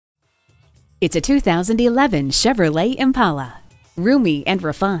It's a 2011 Chevrolet Impala. Roomy and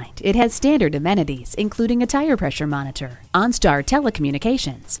refined, it has standard amenities including a tire pressure monitor, OnStar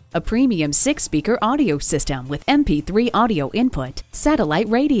telecommunications, a premium 6-speaker audio system with MP3 audio input, satellite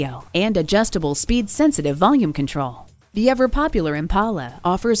radio, and adjustable speed-sensitive volume control. The ever-popular Impala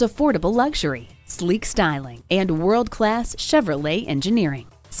offers affordable luxury, sleek styling, and world-class Chevrolet engineering.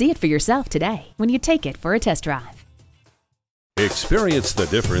 See it for yourself today when you take it for a test drive. Experience the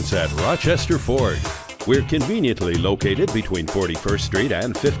difference at Rochester Ford. We're conveniently located between 41st Street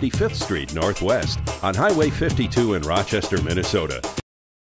and 55th Street Northwest on Highway 52 in Rochester, Minnesota.